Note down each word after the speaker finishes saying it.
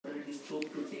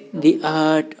The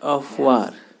art of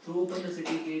war.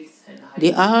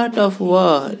 The art of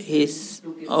war is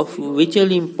of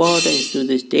vital importance to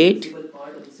the state.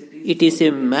 It is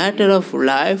a matter of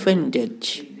life and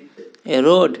death, a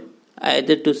road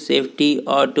either to safety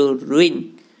or to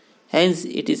ruin. Hence,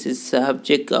 it is a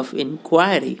subject of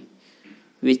inquiry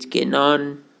which cannot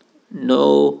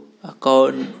no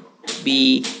account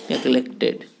be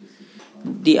neglected.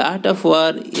 The Art of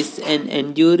War is an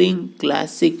enduring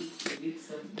classic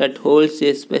that holds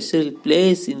a special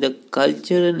place in the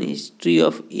culture and history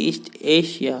of East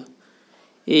Asia.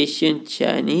 Ancient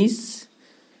Chinese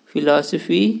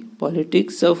philosophy,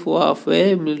 politics of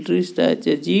warfare, military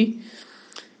strategy,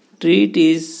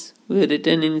 treatises were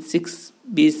written in 6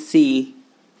 BC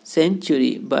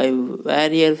century by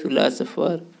warrior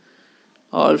philosopher,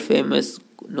 all famous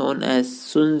known as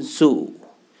Sun Tzu.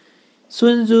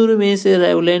 Sun Tzu remains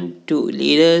relevant to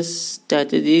leaders'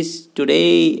 strategies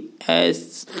today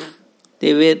as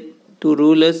they were to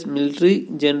rulers, military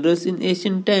generals in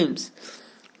ancient times.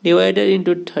 Divided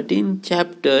into 13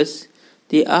 chapters,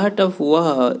 The Art of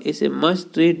War is a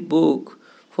must-read book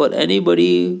for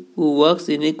anybody who works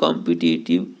in a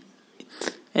competitive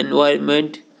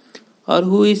environment or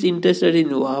who is interested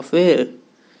in warfare,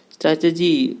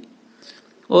 strategy,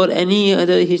 or any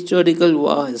other historical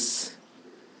wars.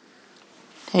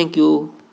 Thank you.